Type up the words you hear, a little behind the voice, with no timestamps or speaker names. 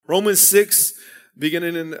Romans 6,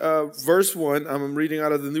 beginning in verse 1, I'm reading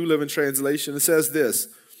out of the New Living Translation. It says this: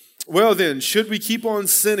 "Well then, should we keep on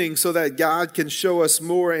sinning so that God can show us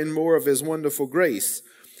more and more of his wonderful grace?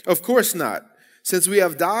 Of course not. Since we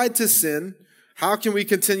have died to sin, how can we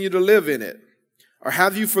continue to live in it? Or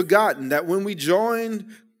have you forgotten that when we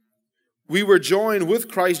were joined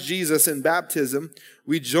with Christ Jesus in baptism,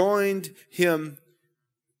 we joined him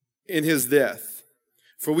in his death?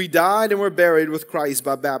 For we died and were buried with Christ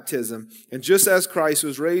by baptism. And just as Christ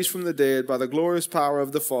was raised from the dead by the glorious power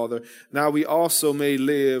of the Father, now we also may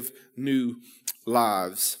live new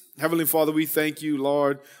lives." Heavenly Father, we thank you,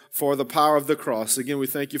 Lord, for the power of the cross. Again, we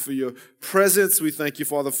thank you for your presence. We thank you,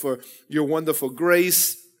 Father, for your wonderful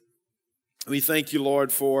grace. We thank you,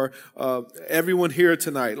 Lord, for everyone here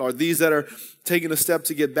tonight, Lord, these that are taking a step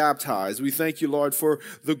to get baptized. We thank you, Lord, for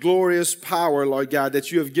the glorious power, Lord God,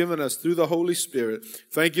 that you have given us through the Holy Spirit.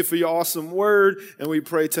 Thank you for your awesome word. And we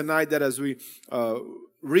pray tonight that as we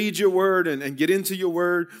read your word and get into your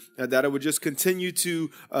word, that it would just continue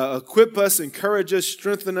to equip us, encourage us,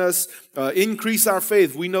 strengthen us, increase our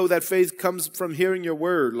faith. We know that faith comes from hearing your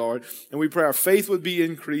word, Lord. And we pray our faith would be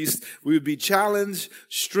increased. We would be challenged,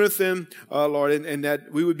 strengthened, Lord, and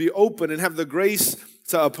that we would be open and have the grace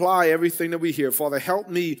to apply everything that we hear. Father, help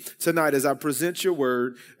me tonight as I present your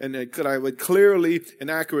word, and that I would clearly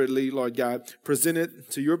and accurately, Lord God, present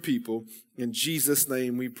it to your people. In Jesus'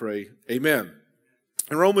 name we pray. Amen.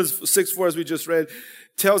 And Romans 6:4, as we just read,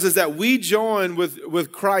 tells us that we join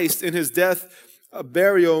with Christ in his death,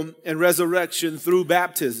 burial, and resurrection through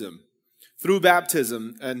baptism. Through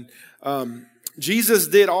baptism. And Jesus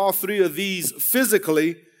did all three of these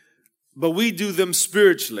physically, but we do them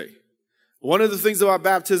spiritually. One of the things about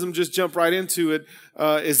baptism, just jump right into it,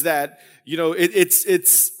 is that, you know, it's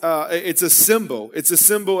a symbol. It's a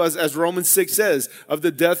symbol, as Romans 6 says, of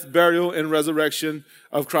the death, burial, and resurrection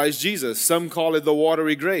of Christ Jesus. Some call it the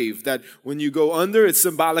watery grave, that when you go under, it's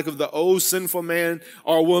symbolic of the old sinful man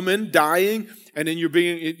or woman dying, and then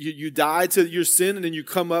you die to your sin, and then you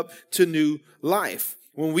come up to new life.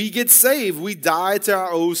 When we get saved, we die to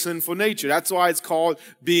our old sinful nature. That's why it's called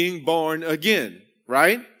being born again,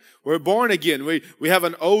 right? We're born again. We have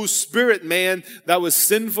an old spirit man that was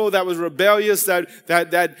sinful, that was rebellious, that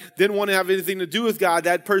didn't want to have anything to do with God.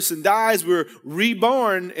 That person dies. We're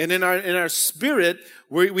reborn, and in our spirit,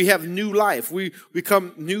 we have new life. We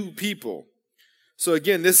become new people. So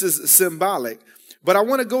again, this is symbolic. But I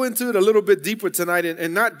want to go into it a little bit deeper tonight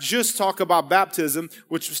and not just talk about baptism,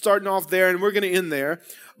 which we're starting off there and we're going to end there.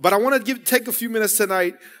 But I want to take a few minutes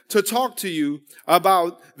tonight to talk to you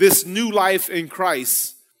about this new life in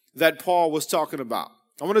Christ that Paul was talking about.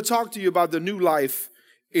 I want to talk to you about the new life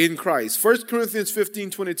in Christ. 1 Corinthians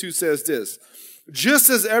 15:22 says this: "Just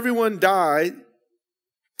as everyone died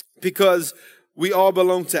because we all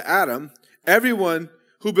belong to Adam, everyone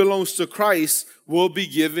who belongs to Christ will be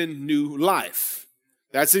given new life."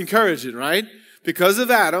 That's encouraging, right? Because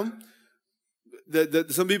of Adam,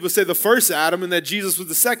 some people say the first Adam and that Jesus was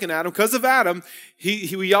the second Adam. Because of Adam,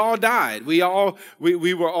 we all died. We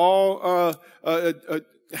were all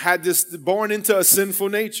had this born into a sinful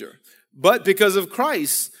nature. But because of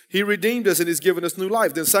Christ, he redeemed us and he's given us new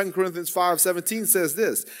life. Then 2 Corinthians 5:17 says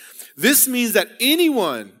this: "This means that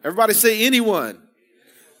anyone," everybody say anyone,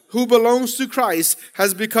 "who belongs to Christ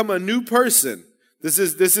has become a new person." This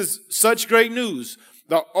is such great news.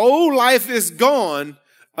 The old life is gone.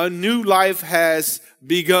 A new life has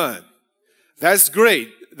begun. That's great.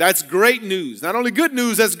 That's great news. Not only good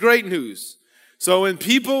news, that's great news. So when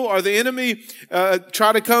people or the enemy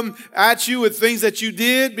try to come at you with things that you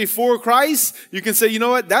did before Christ, you can say, you know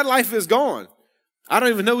what? That life is gone. I don't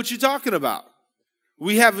even know what you're talking about.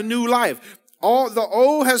 We have a new life. The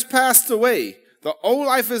old has passed away. The old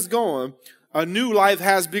life is gone. A new life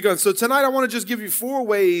has begun. So tonight I want to just give you 4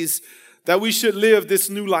 ways that we should live this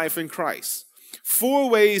new life in Christ. 4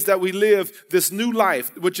 ways that we live this new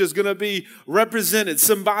life, which is going to be represented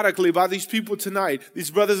symbolically by these people tonight,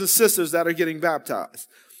 these brothers and sisters that are getting baptized.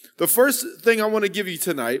 The first thing I want to give you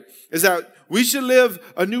tonight is that we should live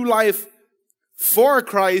a new life for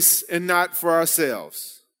Christ and not for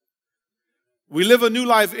ourselves. We live a new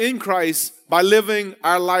life in Christ by living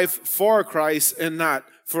our life for Christ and not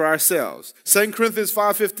for ourselves. 2 Corinthians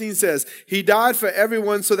 5:15 says, "He died for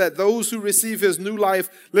everyone so that those who receive his new life,"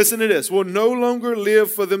 listen to this, "will no longer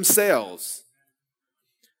live for themselves.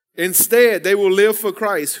 Instead, they will live for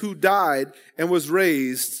Christ, who died and was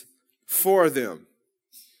raised for them."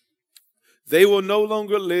 They will no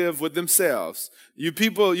longer live with themselves. You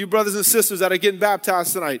people, you brothers and sisters that are getting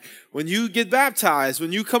baptized tonight, when you get baptized,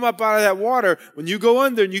 when you come up out of that water, when you go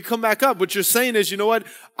under and you come back up, what you're saying is, you know what?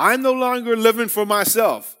 I'm no longer living for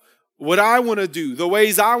myself. what I want to do, the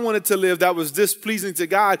ways I wanted to live that was displeasing to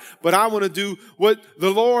God, but I want to do what the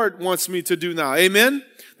Lord wants me to do now. Amen?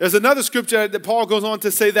 There's another scripture that Paul goes on to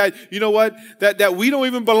say that, you know what, that we don't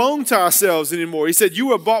even belong to ourselves anymore. He said, you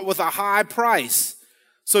were bought with a high price.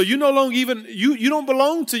 So you no longer even, you don't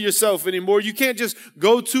belong to yourself anymore. You can't just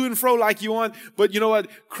go to and fro like you want. But you know what?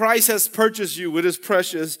 Christ has purchased you with his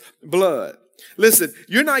precious blood. Listen,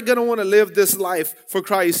 you're not going to want to live this life for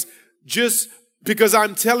Christ just because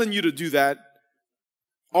I'm telling you to do that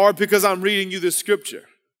or because I'm reading you this scripture.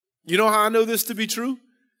 You know how I know this to be true?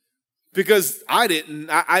 Because I didn't.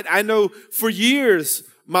 I know for years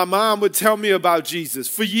my mom would tell me about Jesus.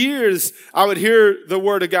 For years I would hear the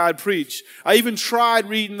word of God preached. I even tried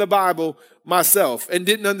reading the Bible myself and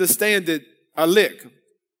didn't understand it a lick.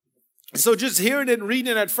 So just hearing it and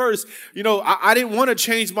reading it at first, you know, I didn't want to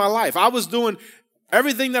change my life. I was doing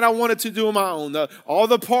everything that I wanted to do on my own, all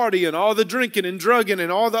the partying, all the drinking and drugging and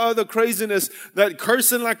all the other craziness, that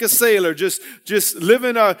cursing like a sailor, just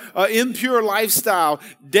living a impure lifestyle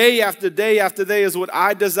day after day after day is what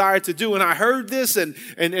I desired to do. And I heard this and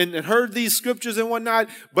heard these scriptures and whatnot,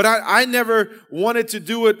 but I never wanted to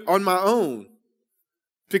do it on my own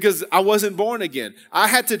because I wasn't born again. I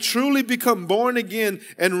had to truly become born again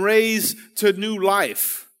and raised to new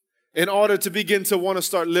life in order to begin to want to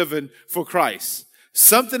start living for Christ.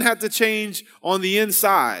 Something had to change on the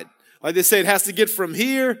inside. Like they say, it has to get from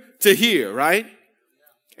here to here, right?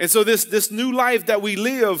 And so this new life that we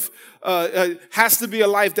live has to be a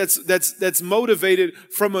life that's motivated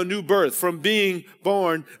from a new birth, from being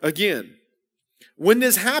born again. When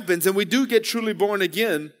this happens and we do get truly born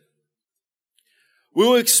again, we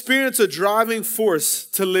will experience a driving force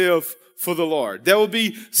to live for the Lord. There will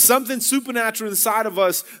be something supernatural inside of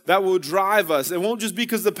us that will drive us. It won't just be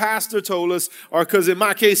because the pastor told us, or because in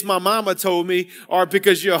my case, my mama told me, or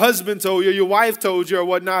because your husband told you, your wife told you or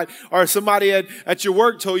whatnot, or somebody at your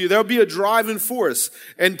work told you. There'll be a driving force.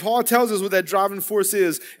 And Paul tells us what that driving force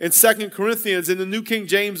is. In 2 Corinthians, in the New King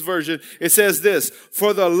James Version, it says this,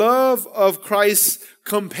 for the love of Christ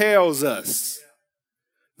compels us.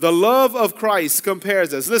 The love of Christ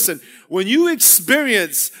compares us. Listen, when you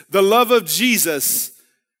experience the love of Jesus,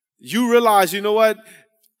 you realize, you know what?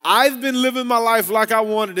 I've been living my life like I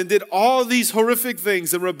wanted and did all these horrific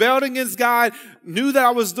things and rebelled against God, knew that I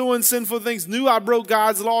was doing sinful things, knew I broke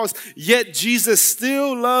God's laws, yet Jesus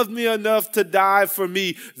still loved me enough to die for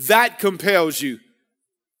me. That compels you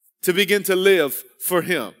to begin to live for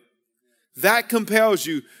him. That compels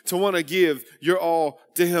you to want to give your all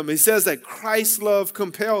to him. He says that Christ's love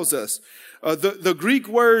compels us. The Greek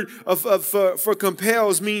word for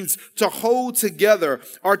compels means to hold together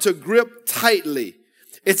or to grip tightly.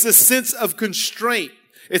 It's a sense of constraint.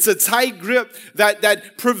 It's a tight grip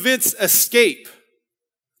that prevents escape.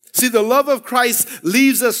 See, the love of Christ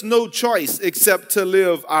leaves us no choice except to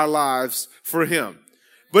live our lives for him.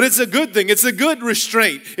 But it's a good thing. It's a good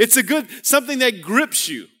restraint. It's something that grips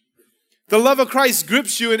you. The love of Christ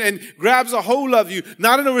grips you and grabs a hold of you,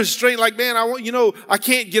 not in a restraint like, man, I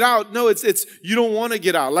can't get out. No, it's you don't want to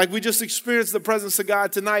get out. Like we just experienced the presence of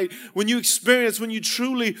God tonight. When you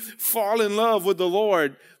truly fall in love with the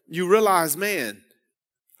Lord, you realize, man,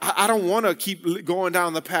 I don't want to keep going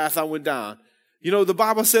down the path I went down. You know, the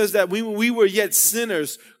Bible says that when we were yet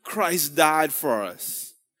sinners, Christ died for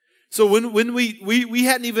us. So when we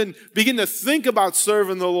hadn't even begun to think about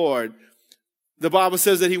serving the Lord, the Bible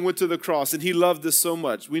says that he went to the cross and he loved us so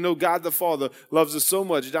much. We know God the Father loves us so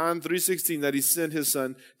much, John 3:16, that he sent his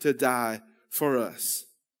son to die for us.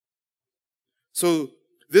 So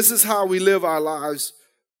this is how we live our lives,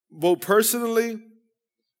 both personally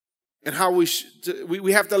and how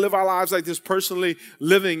we have to live our lives like this personally,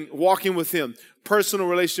 walking with him, personal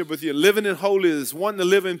relationship with you, living in holiness, wanting to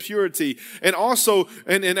live in purity. And also,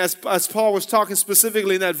 and as Paul was talking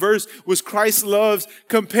specifically in that verse, was Christ's love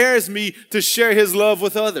compares me to share his love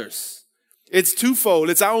with others. It's twofold.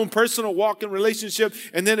 It's our own personal walk and relationship,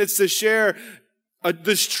 and then it's to share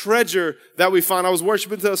this treasure that we find. I was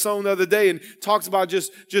worshiping to a song the other day and talks about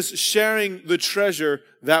just sharing the treasure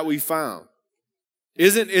that we found.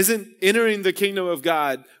 Isn't entering the kingdom of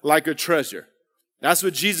God like a treasure? That's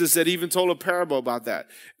what Jesus said. He even told a parable about that.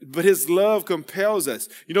 But his love compels us.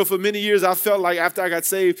 You know, for many years, I felt like after I got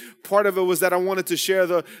saved, part of it was that I wanted to share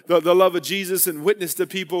the love of Jesus and witness to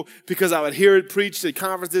people because I would hear it preached at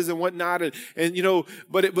conferences and whatnot. And you know,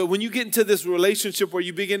 but when you get into this relationship where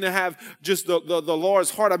you begin to have just the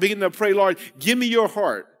Lord's heart, I begin to pray, Lord, give me your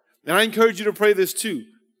heart. And I encourage you to pray this too,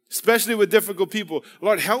 especially with difficult people.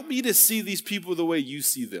 Lord, help me to see these people the way you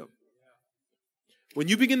see them. When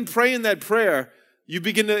you begin praying that prayer, You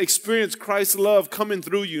begin to experience Christ's love coming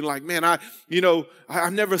through you. Like, man, I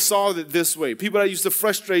never saw it this way. People that used to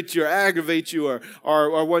frustrate you or aggravate you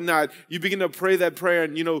or whatnot, you begin to pray that prayer,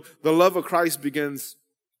 and, the love of Christ begins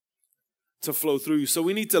to flow through you. So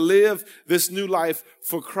we need to live this new life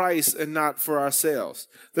for Christ and not for ourselves.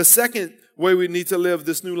 The second way we need to live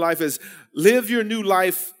this new life is live your new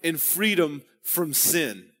life in freedom from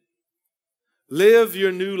sin. Live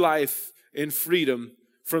your new life in freedom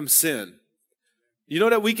from sin. You know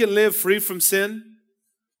that we can live free from sin?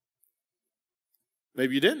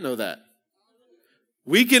 Maybe you didn't know that.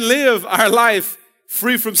 We can live our life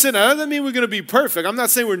free from sin. Now, that doesn't mean we're going to be perfect. I'm not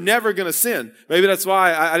saying we're never going to sin. Maybe that's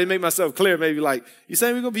why I didn't make myself clear. Maybe like, you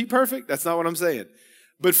saying we're going to be perfect? That's not what I'm saying.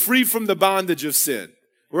 But free from the bondage of sin.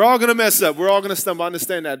 We're all going to mess up. We're all going to stumble. I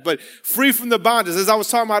understand that. But free from the bondage. As I was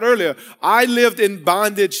talking about earlier, I lived in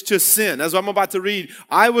bondage to sin. As I'm about to read,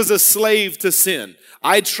 I was a slave to sin.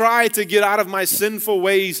 I tried to get out of my sinful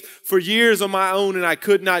ways for years on my own, and I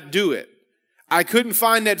could not do it. I couldn't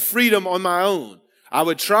find that freedom on my own. I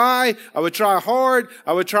would try hard,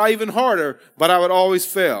 I would try even harder, but I would always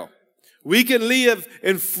fail. We can live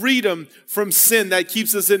in freedom from sin that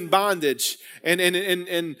keeps us in bondage and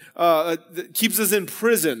keeps us in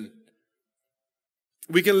prison.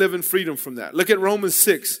 We can live in freedom from that. Look at Romans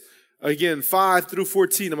 6, again, 5 through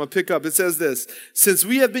 14. I'm going to pick up. It says this: since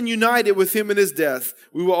we have been united with him in his death,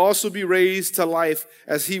 we will also be raised to life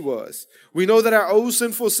as he was. We know that our old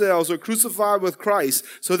sinful selves are crucified with Christ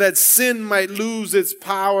so that sin might lose its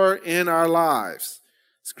power in our lives.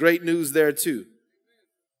 It's great news there too.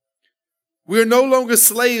 We are no longer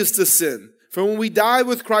slaves to sin. For when we died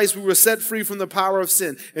with Christ, we were set free from the power of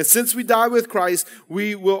sin. And since we died with Christ,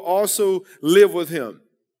 we will also live with him.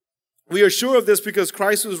 We are sure of this because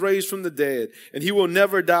Christ was raised from the dead, and he will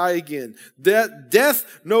never die again.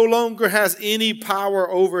 Death no longer has any power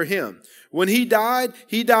over him. When he died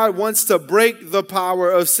once to break the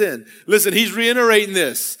power of sin. Listen, he's reiterating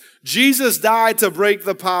this. Jesus died to break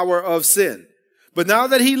the power of sin. But now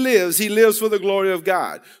that he lives for the glory of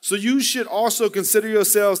God. So you should also consider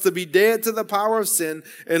yourselves to be dead to the power of sin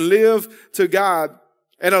and live to God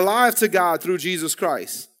and alive to God through Jesus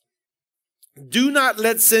Christ. Do not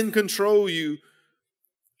let sin control you.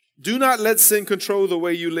 Do not let sin control the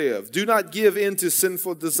way you live. Do not give in to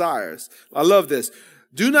sinful desires. I love this.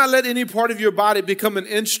 Do not let any part of your body become an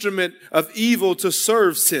instrument of evil to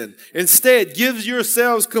serve sin. Instead, give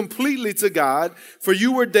yourselves completely to God, for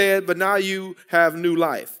you were dead, but now you have new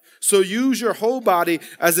life. So use your whole body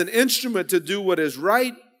as an instrument to do what is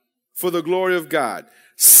right for the glory of God.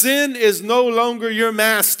 Sin is no longer your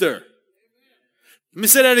master. Let me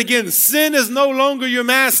say that again. Sin is no longer your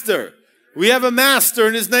master. We have a master,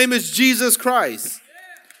 and his name is Jesus Christ.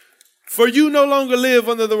 For you no longer live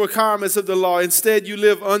under the requirements of the law. Instead, you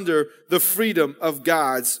live under the freedom of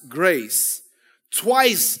God's grace.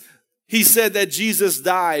 Twice, he said that Jesus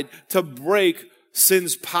died to break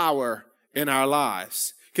sin's power in our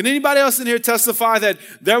lives. Can anybody else in here testify that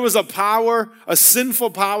there was a power, a sinful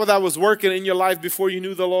power that was working in your life before you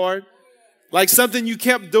knew the Lord? Like something you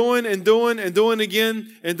kept doing and doing and doing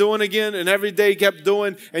again and doing again, and every day kept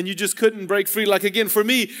doing, and you just couldn't break free. Like again, for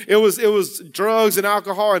me, it was drugs and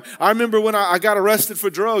alcohol. And I remember when I got arrested for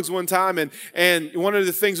drugs one time, and one of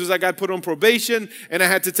the things was I got put on probation, and I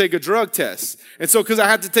had to take a drug test. And so because I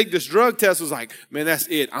had to take this drug test, I was like, man, that's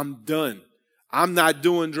it. I'm done. I'm not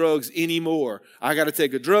doing drugs anymore. I got to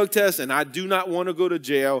take a drug test, and I do not want to go to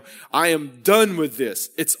jail. I am done with this.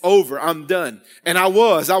 It's over. I'm done. And I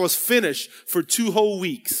was finished for 2 whole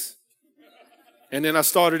weeks. And then I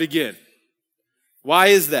started again. Why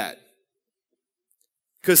is that?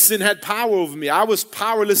 Because sin had power over me. I was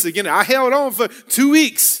powerless again. I held on for 2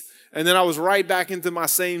 weeks, and then I was right back into my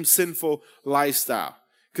same sinful lifestyle.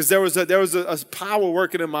 Because there was a power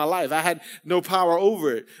working in my life. I had no power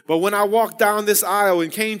over it. But when I walked down this aisle and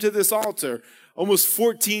came to this altar almost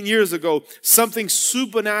 14 years ago, something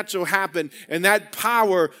supernatural happened. And that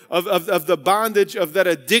power of the bondage of that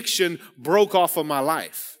addiction broke off of my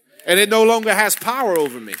life. And it no longer has power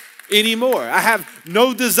over me anymore. I have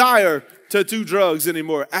no desire to do drugs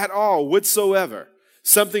anymore at all whatsoever.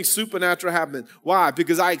 Something supernatural happened. Why?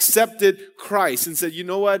 Because I accepted Christ and said, you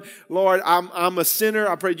know what, Lord, I'm a sinner.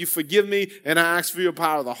 I pray you forgive me, and I ask for your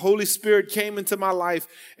power. The Holy Spirit came into my life,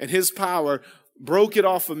 and his power broke it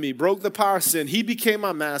off of me, broke the power of sin. He became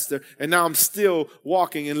my master, and now I'm still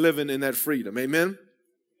walking and living in that freedom. Amen?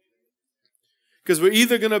 Because we're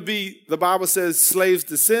either going to be, the Bible says, slaves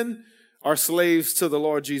to sin or slaves to the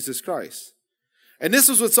Lord Jesus Christ. And this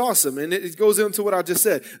is what's awesome, and it goes into what I just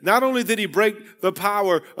said. Not only did he break the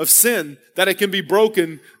power of sin, that it can be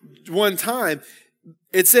broken one time,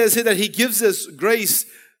 it says here that he gives us grace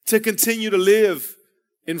to continue to live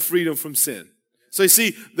in freedom from sin. So you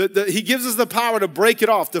see, he gives us the power to break it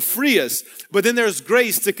off, to free us, but then there's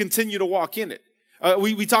grace to continue to walk in it.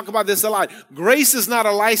 We talk about this a lot. Grace is not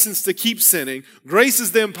a license to keep sinning. Grace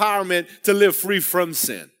is the empowerment to live free from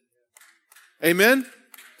sin. Amen?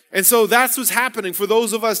 And so that's what's happening for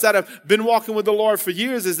those of us that have been walking with the Lord for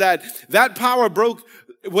years, is that power broke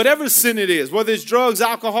whatever sin it is, whether it's drugs,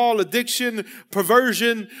 alcohol, addiction,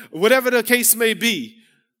 perversion, whatever the case may be.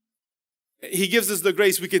 He gives us the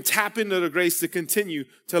grace. We can tap into the grace to continue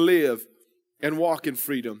to live and walk in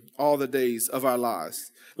freedom all the days of our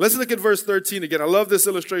lives. Let's look at verse 13 again. I love this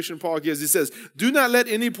illustration Paul gives. He says, do not let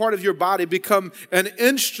any part of your body become an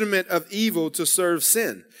instrument of evil to serve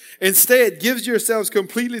sin. Instead, give yourselves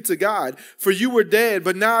completely to God, for you were dead,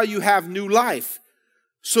 but now you have new life.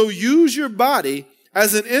 So use your body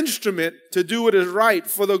as an instrument to do what is right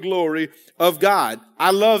for the glory of God. I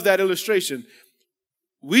love that illustration.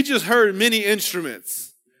 We just heard many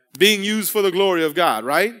instruments being used for the glory of God,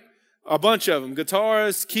 right? A bunch of them.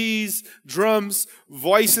 Guitars, keys, drums,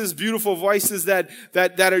 voices, beautiful voices that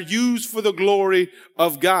are used for the glory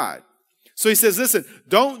of God. So he says, listen,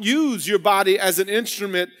 don't use your body as an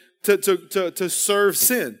instrument to serve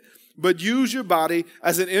sin, but use your body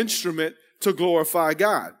as an instrument to glorify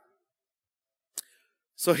God.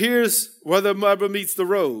 So here's where the rubber meets the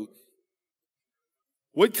road.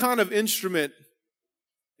 What kind of instrument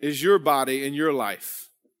is your body in your life?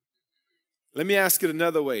 Let me ask it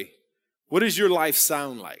another way. What does your life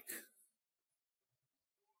sound like?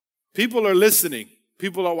 People are listening.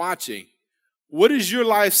 People are watching. What does your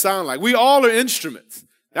life sound like? We all are instruments.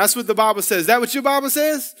 That's what the Bible says. Is that what your Bible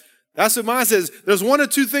says? That's what mine says. There's one or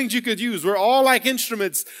two things you could use. We're all like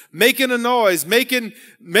instruments, making a noise,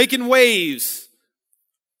 making waves.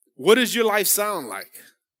 What does your life sound like?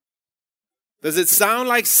 Does it sound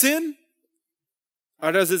like sin?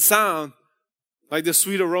 Or does it sound like the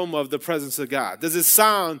sweet aroma of the presence of God? Does it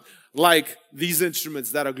sound like these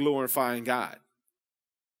instruments that are glorifying God?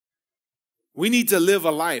 We need to live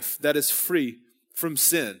a life that is free from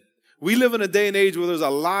sin. We live in a day and age where there's a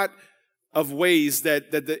lot of ways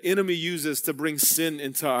that the enemy uses to bring sin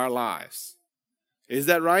into our lives. Is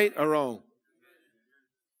that right or wrong?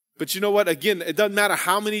 But you know what? Again, it doesn't matter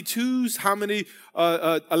how many tools, how many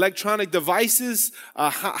electronic devices,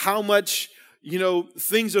 how much,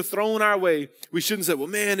 things are thrown our way. We shouldn't say, well,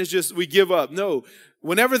 man, it's just, we give up. No.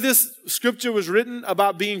 Whenever this scripture was written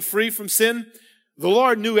about being free from sin, the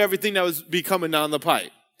Lord knew everything that was be coming down the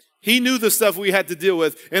pipe. He knew the stuff we had to deal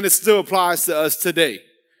with, and it still applies to us today.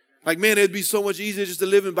 Like, man, it'd be so much easier just to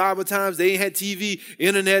live in Bible times. They ain't had TV,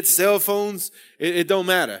 internet, cell phones. It don't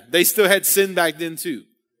matter. They still had sin back then too.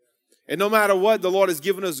 And no matter what, the Lord has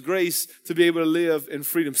given us grace to be able to live in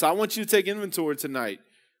freedom. So I want you to take inventory tonight.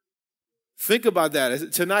 Think about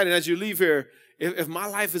that tonight, and as you leave here, if my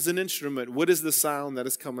life is an instrument, what is the sound that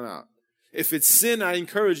is coming out? If it's sin, I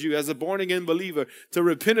encourage you as a born-again believer to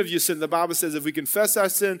repent of your sin. The Bible says if we confess our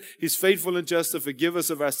sin, He's faithful and just to forgive us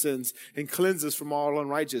of our sins and cleanse us from all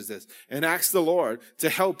unrighteousness. And ask the Lord to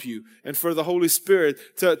help you and for the Holy Spirit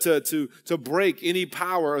to break any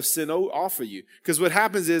power of sin off of you. Because what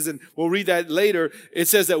happens is, and we'll read that later, it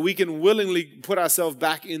says that we can willingly put ourselves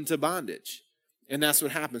back into bondage. And that's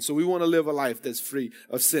what happens. So we want to live a life that's free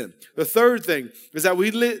of sin. The third thing is that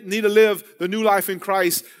we need to live the new life in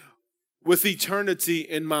Christ with eternity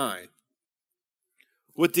in mind.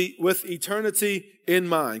 With eternity in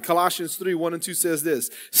mind. Colossians 3:1-2 says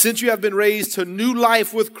this: since you have been raised to new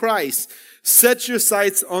life with Christ, set your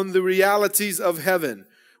sights on the realities of heaven,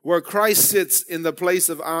 where Christ sits in the place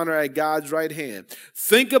of honor at God's right hand.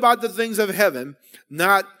 Think about the things of heaven,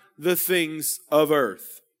 not the things of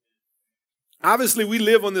earth. Obviously, we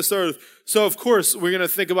live on this earth, so of course we're going to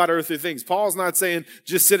think about earthly things. Paul's not saying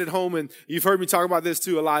just sit at home, and you've heard me talk about this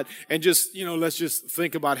too a lot, and just, let's just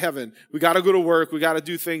think about heaven. We got to go to work. We got to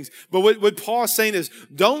do things. But what Paul's saying is,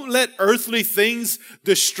 don't let earthly things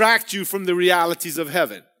distract you from the realities of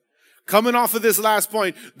heaven. Coming off of this last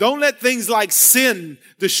point, don't let things like sin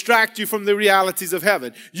distract you from the realities of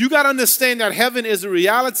heaven. You got to understand that heaven is a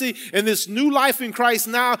reality, and this new life in Christ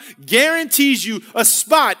now guarantees you a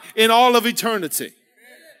spot in all of eternity.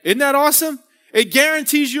 Isn't that awesome? It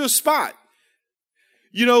guarantees you a spot.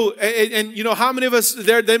 How many of us,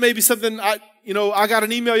 there may be something, I got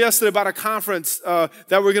an email yesterday about a conference that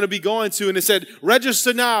we're going to be going to, and it said,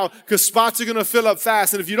 register now because spots are going to fill up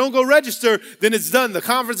fast. And if you don't go register, then it's done. The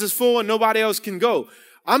conference is full and nobody else can go.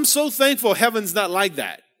 I'm so thankful heaven's not like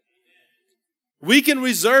that. We can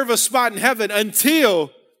reserve a spot in heaven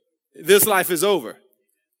until this life is over.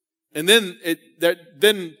 And then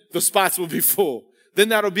the spots will be full. then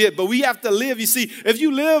that'll be it. But we have to live. You see, if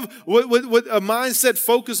you live with a mindset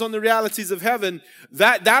focused on the realities of heaven,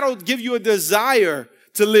 that'll give you a desire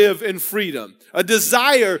to live in freedom, a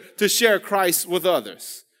desire to share Christ with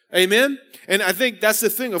others. Amen? And I think that's the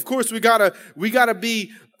thing. Of course, we gotta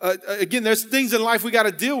be, again, there's things in life we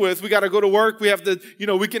gotta deal with. We gotta go to work. We have to,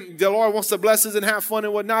 the Lord wants to bless us and have fun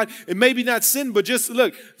and whatnot. It may be not sin, but just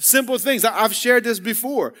look, simple things. I've shared this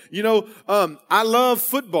before. I love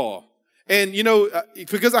football. And,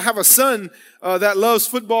 because I have a son that loves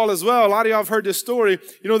football as well, a lot of y'all have heard this story.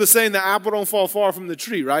 The saying, the apple don't fall far from the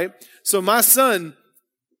tree, right? So my son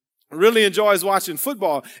really enjoys watching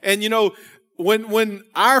football. And, when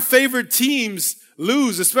our favorite teams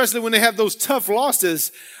lose, especially when they have those tough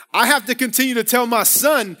losses, I have to continue to tell my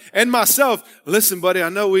son and myself, listen, buddy, I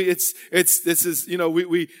know it's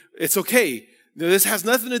okay. This has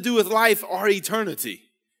nothing to do with life or eternity.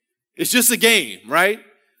 It's just a game, right?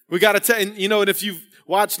 We got to tell, and if you've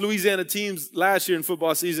watched Louisiana teams last year in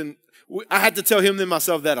football season, I had to tell him and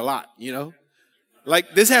myself that a lot,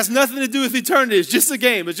 Like, this has nothing to do with eternity. It's just a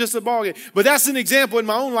game. It's just a ball game. But that's an example in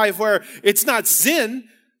my own life where it's not sin,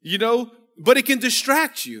 but it can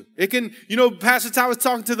distract you. It can, Pastor Ty was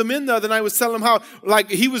talking to the men the other night, was telling them how, like,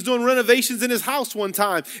 he was doing renovations in his house one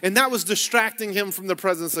time, and that was distracting him from the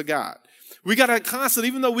presence of God. We got to constantly,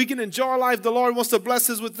 even though we can enjoy life, the Lord wants to bless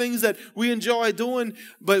us with things that we enjoy doing,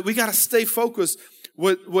 but we got to stay focused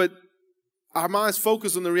with our minds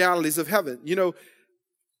focused on the realities of heaven.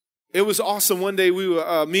 It was awesome. One day we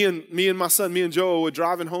were, me and my son, me and Joel were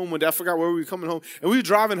driving home one day. I forgot where we were coming home. And we were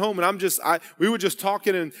driving home and we were just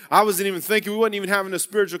talking and I wasn't even thinking, we wasn't even having a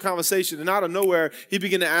spiritual conversation. And out of nowhere, he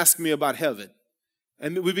began to ask me about heaven.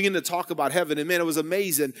 And we began to talk about heaven. And man, it was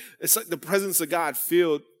amazing. It's like the presence of God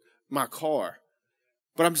filled my car.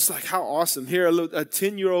 But I'm just like, how awesome. Here, a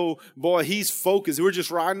 10-year-old boy, he's focused. We're just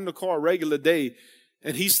riding the car a regular day.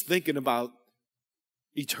 And he's thinking about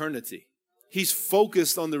eternity. He's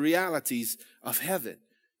focused on the realities of heaven,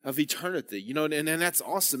 of eternity, and that's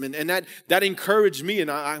awesome. And that encouraged me.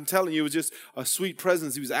 And I'm telling you, it was just a sweet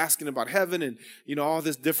presence. He was asking about heaven and, all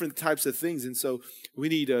this different types of things. And so we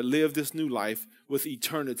need to live this new life with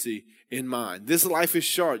eternity in mind. This life is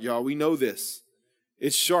short, y'all. We know this.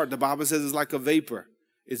 It's short. The Bible says it's like a vapor.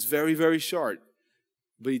 It's very, very short.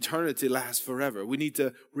 But eternity lasts forever. We need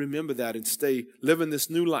to remember that and stay living this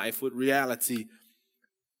new life with reality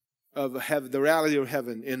of heaven, the reality of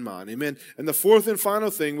heaven in mind. Amen. And the fourth and final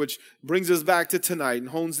thing, which brings us back to tonight and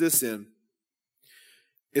hones this in,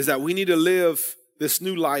 is that we need to live this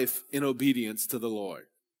new life in obedience to the Lord.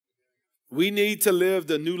 We need to live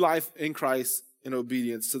the new life in Christ in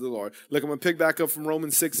obedience to the Lord. Look, I'm going to pick back up from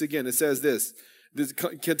Romans 6 again. It says this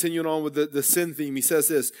continuing on with the sin theme. He says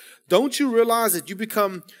this, don't you realize that you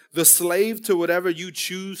become the slave to whatever you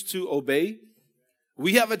choose to obey?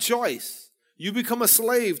 We have a choice. You become a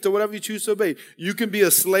slave to whatever you choose to obey. You can be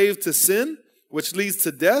a slave to sin, which leads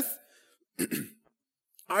to death,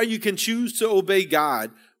 or you can choose to obey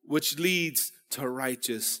God, which leads to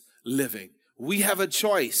righteous living. We have a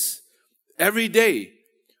choice every day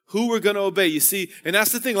who we're going to obey. You see, and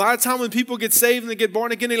that's the thing. A lot of time when people get saved and they get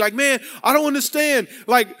born again, they're like, man, I don't understand.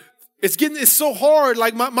 Like, it's so hard.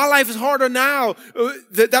 Like, my life is harder now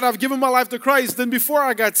that I've given my life to Christ than before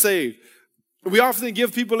I got saved. We often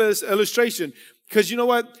give people this illustration because you know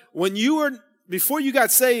what? Before you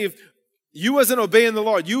got saved, you wasn't obeying the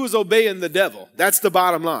Lord. You was obeying the devil. That's the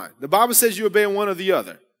bottom line. The Bible says you're obeying one or the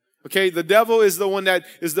other. Okay. The devil is the one that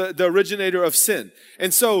is the originator of sin.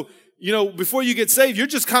 And so, before you get saved, you're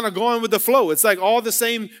just kind of going with the flow. It's like all the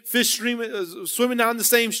same fish swimming down the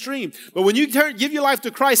same stream. But when you give your life to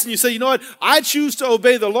Christ and you say, you know what, I choose to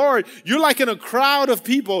obey the Lord, you're like in a crowd of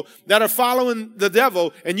people that are following the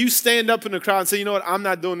devil, and you stand up in the crowd and say, you know what, I'm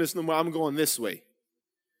not doing this no more. I'm going this way.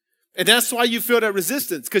 And that's why you feel that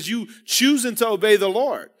resistance, because you choosing to obey the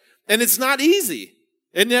Lord. And it's not easy.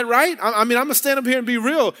 Isn't that right? I'm going to stand up here and be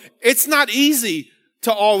real. It's not easy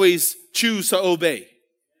to always choose to obey.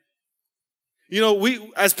 We,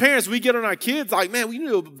 as parents, we get on our kids like, man, we need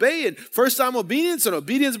to obey. And first time obedience, and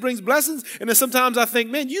obedience brings blessings. And then sometimes I think,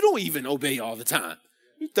 man, you don't even obey all the time.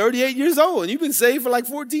 You're 38 years old and you've been saved for like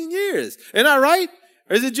 14 years. Isn't that right?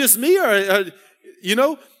 Or is it just me? But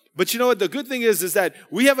you know what? The good thing is that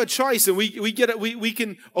we have a choice and we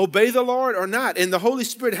can obey the Lord or not. And the Holy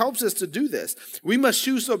Spirit helps us to do this. We must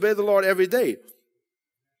choose to obey the Lord every day.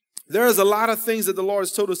 There's a lot of things that the Lord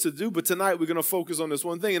has told us to do, but tonight we're going to focus on this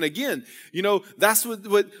one thing. And again, that's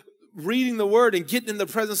what reading the Word and getting in the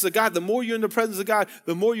presence of God. The more you're in the presence of God,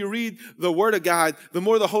 the more you read the Word of God, the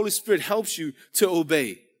more the Holy Spirit helps you to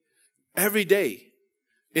obey every day.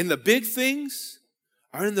 In the big things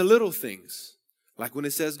or in the little things. Like when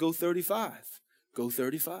it says go 35, go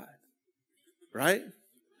 35, right?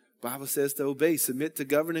 Bible says to obey, submit to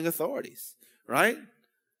governing authorities, right?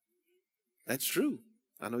 That's true.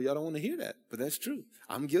 I know y'all don't want to hear that, but that's true.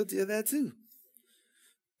 I'm guilty of that too.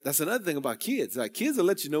 That's another thing about kids. Like, kids will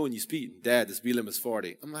let you know when you're speeding. Dad, the speed limit's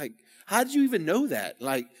 40. I'm like, how did you even know that?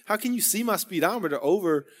 Like, how can you see my speedometer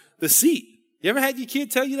over the seat? You ever had your kid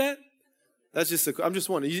tell you that? That's just, I'm just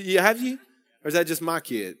wondering. Have you? Or is that just my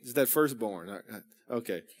kid? Is that firstborn?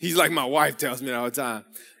 Okay. He's like my wife tells me all the time.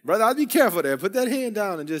 Brother, I'll be careful there. Put that hand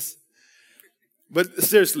down and just. But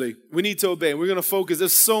seriously, we need to obey. And we're going to focus.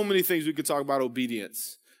 There's so many things we could talk about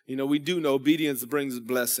obedience. You know, we do know obedience brings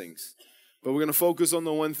blessings. But we're going to focus on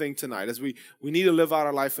the one thing tonight, as we need to live out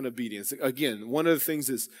our life in obedience. Again, one of the things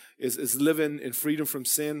is living in freedom from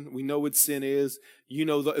sin. We know what sin is. You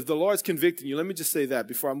know, if the Lord's convicting you, let me just say that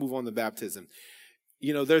before I move on to baptism.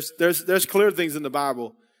 You know, there's clear things in the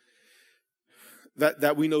Bible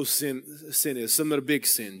that we know sin is. Some of the big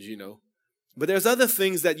sins, you know. But there's other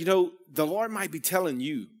things that, you know, the Lord might be telling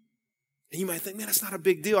you. And you might think, man, that's not a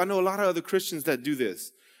big deal. I know a lot of other Christians that do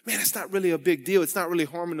this. Man, it's not really a big deal. It's not really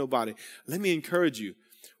harming nobody. Let me encourage you.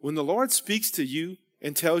 When the Lord speaks to you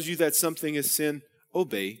and tells you that something is sin,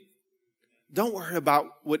 obey. Don't worry about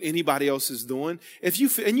what anybody else is doing. If you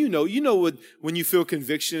and you know what, when you feel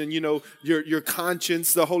conviction and you know your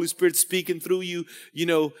conscience, the Holy Spirit speaking through you, you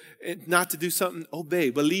know, not to do something, obey.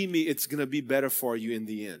 Believe me, it's going to be better for you in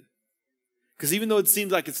the end. Because even though it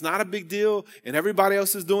seems like it's not a big deal and everybody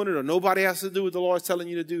else is doing it or nobody has to do what the Lord's telling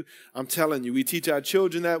you to do, I'm telling you, we teach our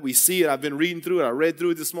children that. We see it. I've been reading through it. I read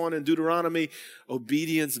through it this morning in Deuteronomy.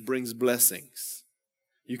 Obedience brings blessings.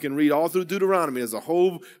 You can read all through Deuteronomy. There's a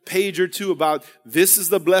whole page or two about this is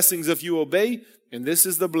the blessings if you obey, and this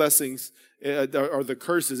is the blessings or the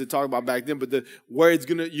curses they talked about back then, but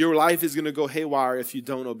your life is gonna go haywire if you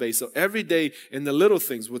don't obey. So every day in the little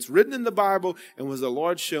things, what's written in the Bible and was the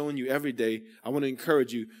Lord showing you every day, I want to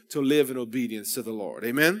encourage you to live in obedience to the Lord.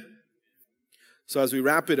 Amen. So as we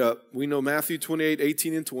wrap it up, we know Matthew 28,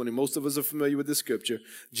 18 and 20. Most of us are familiar with this scripture.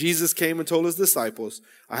 Jesus came and told his disciples,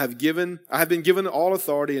 I have been given all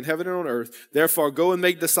authority in heaven and on earth. Therefore, go and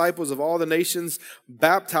make disciples of all the nations,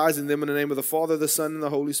 baptizing them in the name of the Father, the Son, and the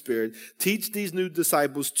Holy Spirit. Teach these new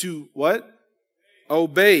disciples to what?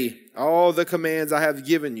 Obey all the commands I have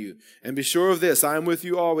given you. And be sure of this, I am with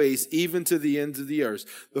you always, even to the ends of the earth.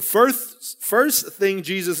 The first thing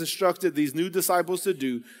Jesus instructed these new disciples to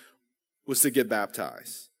do was to get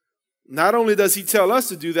baptized. Not only does he tell us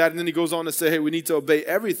to do that, and then he goes on to say, hey, we need to obey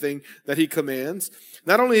everything that he commands.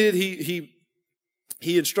 Not only did he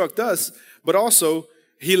instruct us, but also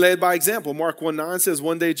he led by example. Mark 1:9 says,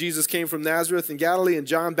 one day Jesus came from Nazareth in Galilee, and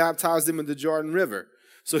John baptized him in the Jordan River.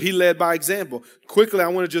 So he led by example. Quickly, I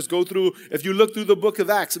want to just go through, if you look through the book of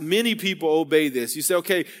Acts, many people obey this. You say,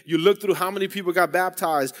 okay, you look through how many people got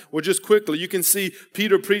baptized. Well, just quickly, you can see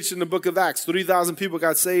Peter preached in the book of Acts. 3,000 people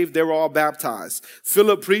got saved. They were all baptized.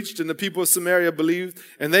 Philip preached, and the people of Samaria believed,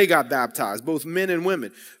 and they got baptized, both men and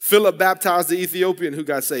women. Philip baptized the Ethiopian who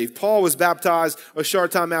got saved. Paul was baptized a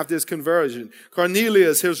short time after his conversion.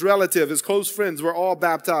 Cornelius, his relative, his close friends were all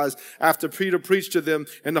baptized after Peter preached to them,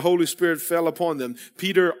 and the Holy Spirit fell upon them.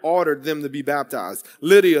 Peter ordered them to be baptized.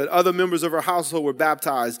 Lydia and other members of her household were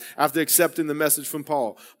baptized after accepting the message from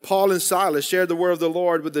Paul. Paul and Silas shared the word of the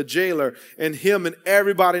Lord with the jailer, and him and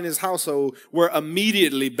everybody in his household were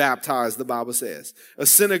immediately baptized, the Bible says. A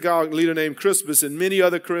synagogue leader named Crispus and many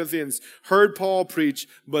other Corinthians heard Paul preach,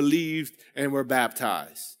 believed, and were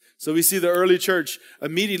baptized. So we see the early church,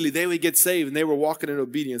 immediately they would get saved, and they were walking in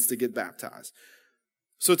obedience to get baptized.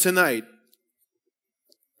 So tonight,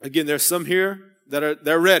 again, there's some here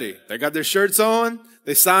they're ready. They got their shirts on.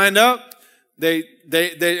 They signed up. They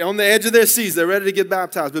on the edge of their seats. They're ready to get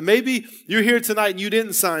baptized. But maybe you're here tonight and you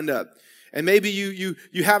didn't sign up. And maybe you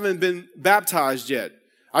haven't been baptized yet.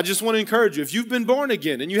 I just want to encourage you. If you've been born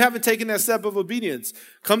again and you haven't taken that step of obedience,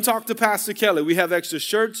 come talk to Pastor Kelly. We have extra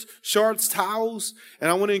shirts, shorts, towels. And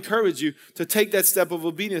I want to encourage you to take that step of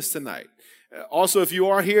obedience tonight. Also, if you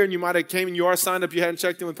are here and you might have came and you are signed up, you hadn't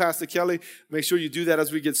checked in with Pastor Kelly, make sure you do that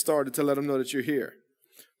as we get started to let him know that you're here.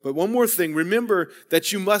 But one more thing, remember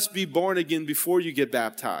that you must be born again before you get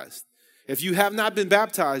baptized. If you have not been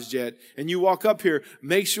baptized yet and you walk up here,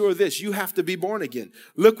 make sure of this, you have to be born again.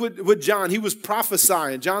 Look with John, he was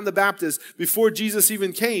prophesying, John the Baptist, before Jesus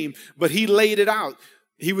even came, but he laid it out.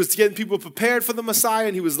 He was getting people prepared for the Messiah,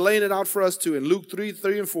 and he was laying it out for us too. And Luke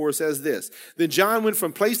 3 and 4 says this. Then John went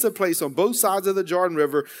from place to place on both sides of the Jordan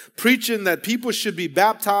River, preaching that people should be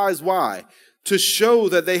baptized. Why? To show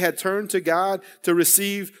that they had turned to God to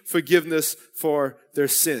receive forgiveness for their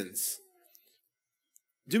sins.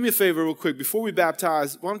 Do me a favor real quick. Before we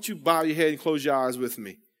baptize, why don't you bow your head and close your eyes with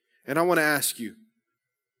me? And I want to ask you,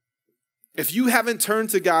 if you haven't turned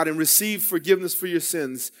to God and received forgiveness for your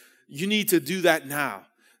sins, you need to do that now.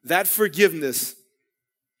 That forgiveness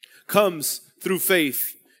comes through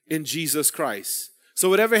faith in Jesus Christ. So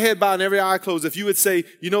with every head bowed and every eye closed, if you would say,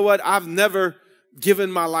 you know what, I've never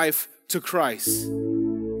given my life to Christ.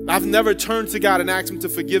 I've never turned to God and asked him to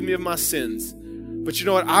forgive me of my sins. But you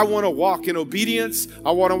know what? I want to walk in obedience.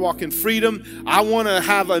 I want to walk in freedom. I want to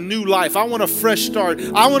have a new life. I want a fresh start.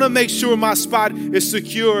 I want to make sure my spot is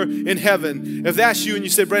secure in heaven. If that's you and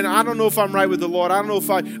you say, Brandon, I don't know if I'm right with the Lord. I don't know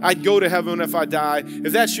if I'd go to heaven if I die.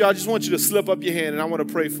 If that's you, I just want you to slip up your hand and I want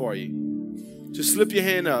to pray for you. Just slip your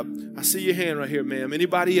hand up. I see your hand right here, ma'am.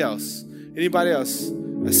 Anybody else? Anybody else?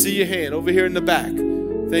 I see your hand over here in the back.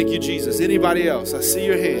 Thank you, Jesus. Anybody else? I see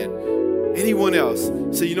your hand. Anyone else?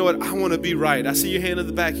 Say, you know what? I want to be right. I see your hand in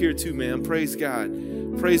the back here too, man. Praise God.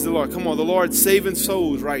 Praise the Lord. Come on, the Lord's saving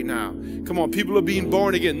souls right now. Come on, people are being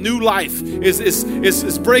born again. New life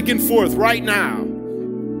is breaking forth right now.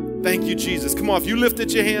 Thank you, Jesus. Come on, if you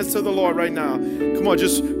lifted your hands to the Lord right now, come on,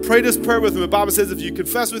 just pray this prayer with me. The Bible says if you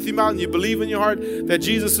confess with your mouth and you believe in your heart that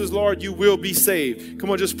Jesus is Lord, you will be saved.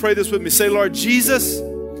 Come on, just pray this with me. Say, Lord Jesus,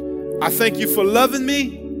 I thank you for loving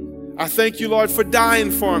me. I thank you, Lord, for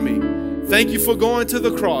dying for me. Thank you for going to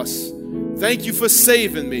the cross. Thank you for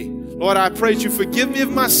saving me. Lord, I pray that you forgive me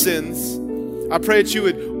of my sins. I pray that you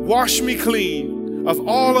would wash me clean of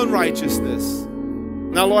all unrighteousness.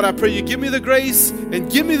 Now, Lord, I pray you give me the grace and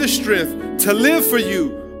give me the strength to live for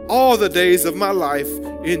you all the days of my life.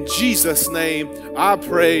 In Jesus' name, I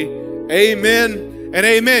pray. Amen and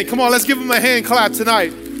amen. Come on, let's give him a hand clap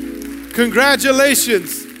tonight.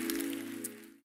 Congratulations.